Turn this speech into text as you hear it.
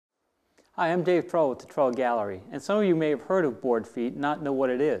Hi, I'm Dave Trull with the Trull Gallery, and some of you may have heard of board feet and not know what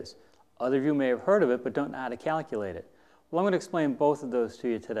it is. Other of you may have heard of it but don't know how to calculate it. Well, I'm going to explain both of those to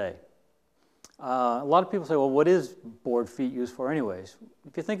you today. A lot of people say, well, what is board feet used for anyways?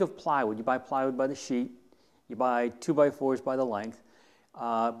 If you think of plywood, you buy plywood by the sheet, you buy 2x4s by the length,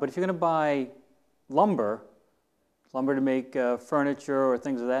 but if you're going to buy lumber to make furniture or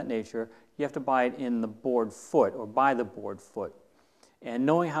things of that nature, you have to buy it in the board foot or by the board foot. And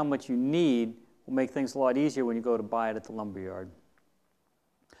knowing how much you need will make things a lot easier when you go to buy it at the lumber yard.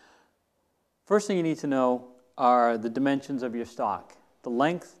 First thing you need to know are the dimensions of your stock: the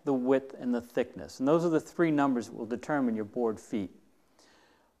length, the width, and the thickness. And those are the three numbers that will determine your board feet.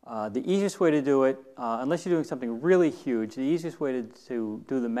 The easiest way to do it, unless you're doing something really huge, the easiest way to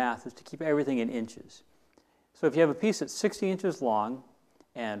do the math is to keep everything in inches. So if you have a piece that's 60 inches long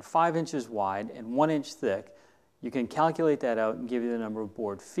and 5 inches wide and 1 inch thick, you can calculate that out and give you the number of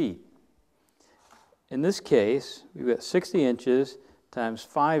board feet. In this case, we've got 60 inches times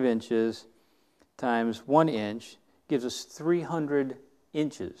 5 inches times 1 inch gives us 300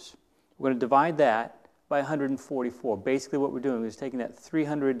 inches. We're going to divide that by 144. Basically what we're doing is taking that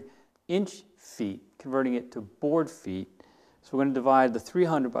 300 inch feet, converting it to board feet. So we're going to divide the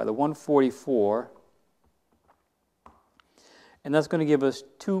 300 by the 144, and that's going to give us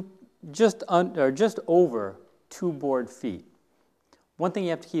just over 2 board feet. One thing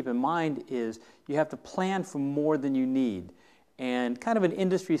you have to keep in mind is you have to plan for more than you need, and kind of an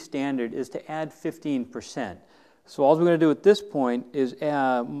industry standard is to add 15%. So all we're going to do at this point is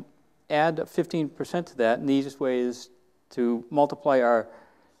add 15% to that, and the easiest way is to multiply our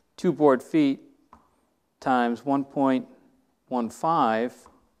 2 board feet times 1.15,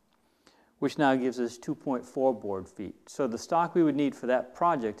 which now gives us 2.4 board feet. So the stock we would need for that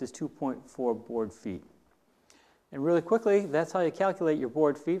project is 2.4 board feet. And really quickly, that's how you calculate your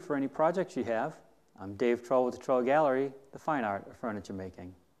board feet for any projects you have. I'm Dave Trull with the Trull Gallery, the fine art of furniture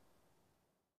making.